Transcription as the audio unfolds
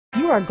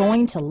are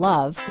going to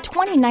love the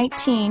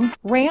 2019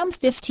 Ram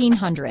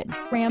 1500.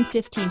 Ram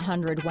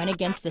 1500 went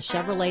against the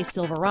Chevrolet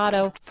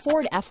Silverado,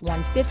 Ford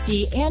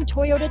F-150, and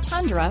Toyota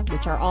Tundra,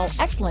 which are all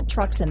excellent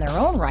trucks in their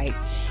own right.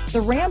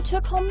 The Ram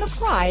took home the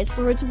prize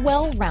for its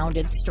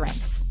well-rounded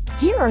strengths.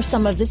 Here are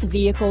some of this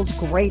vehicle's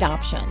great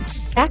options: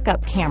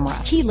 backup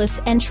camera, keyless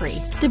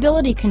entry,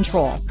 stability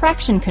control,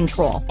 traction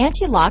control,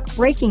 anti-lock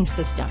braking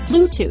system,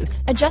 Bluetooth,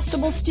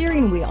 adjustable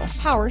steering wheel,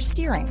 power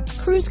steering,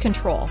 cruise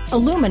control,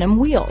 aluminum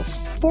wheels,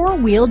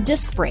 four-wheel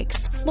disc brakes,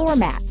 floor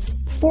mats,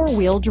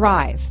 four-wheel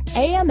drive,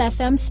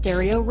 AM/FM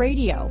stereo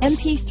radio,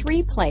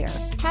 MP3 player,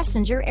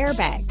 passenger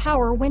airbag,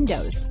 power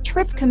windows,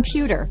 trip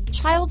computer,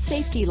 child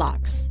safety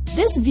locks.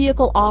 This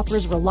vehicle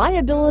offers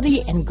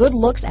reliability and good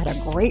looks at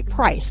a great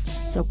price.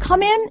 So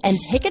come in and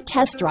take a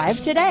test drive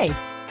today.